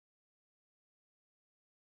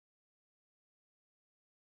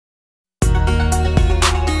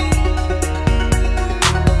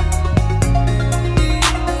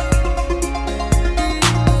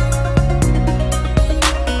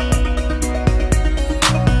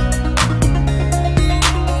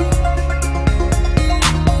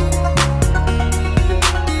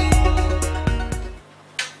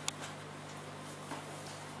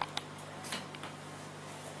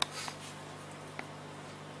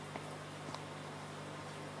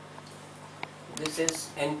This is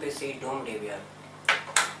NPC Dome DVR.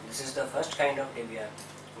 This is the first kind of DVR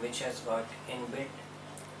which has got inbuilt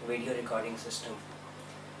video recording system,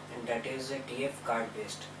 and that is a TF card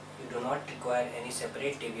based. You do not require any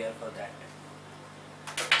separate DVR for that.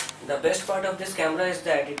 The best part of this camera is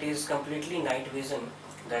that it is completely night vision.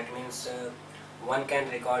 That means one can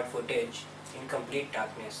record footage in complete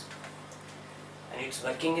darkness, and its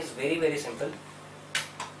working is very simple.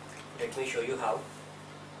 Let me show you how.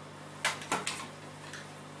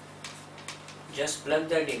 Just plug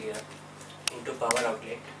the DVR into power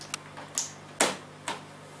outlet.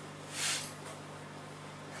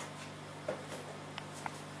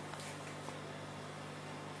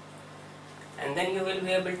 And then you will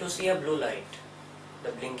be able to see a blue light,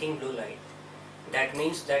 the blinking blue light. That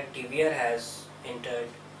means that DVR has entered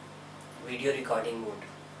video recording mode,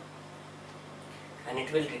 and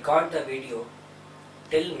it will record the video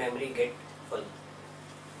till memory get full.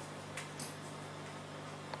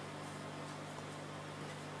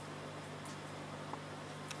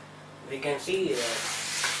 We can see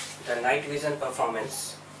the night vision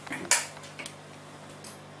performance.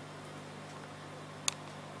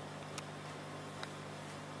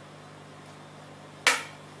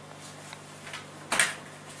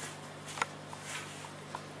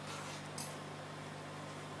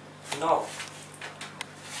 Now,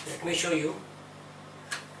 let me show you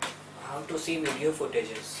how to see video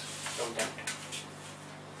footages from that.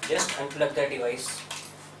 Just unplug the device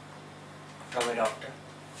from a adapter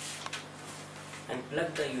and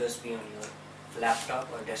plug the USB on your laptop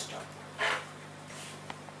or desktop.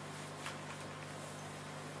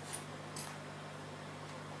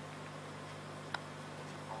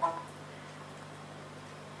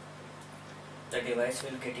 The device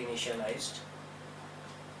will get initialized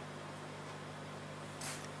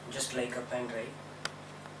just like a pen drive.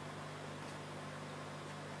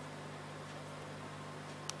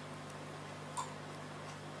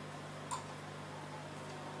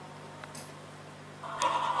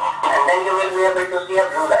 And then you will be able to see a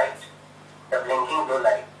blue light, the blinking blue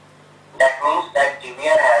light. That means that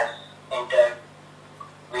DVR has entered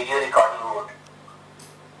video recording mode,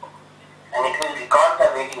 and it will record the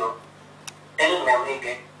video till memory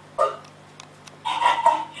gets full.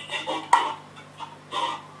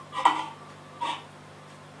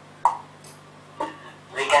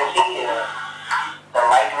 We can see the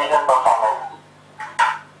night vision performance.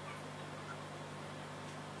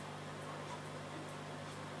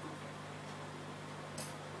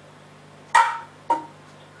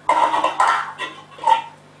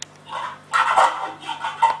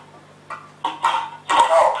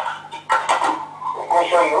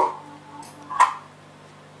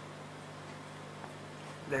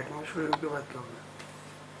 Let me show you के बाद क्या होगा.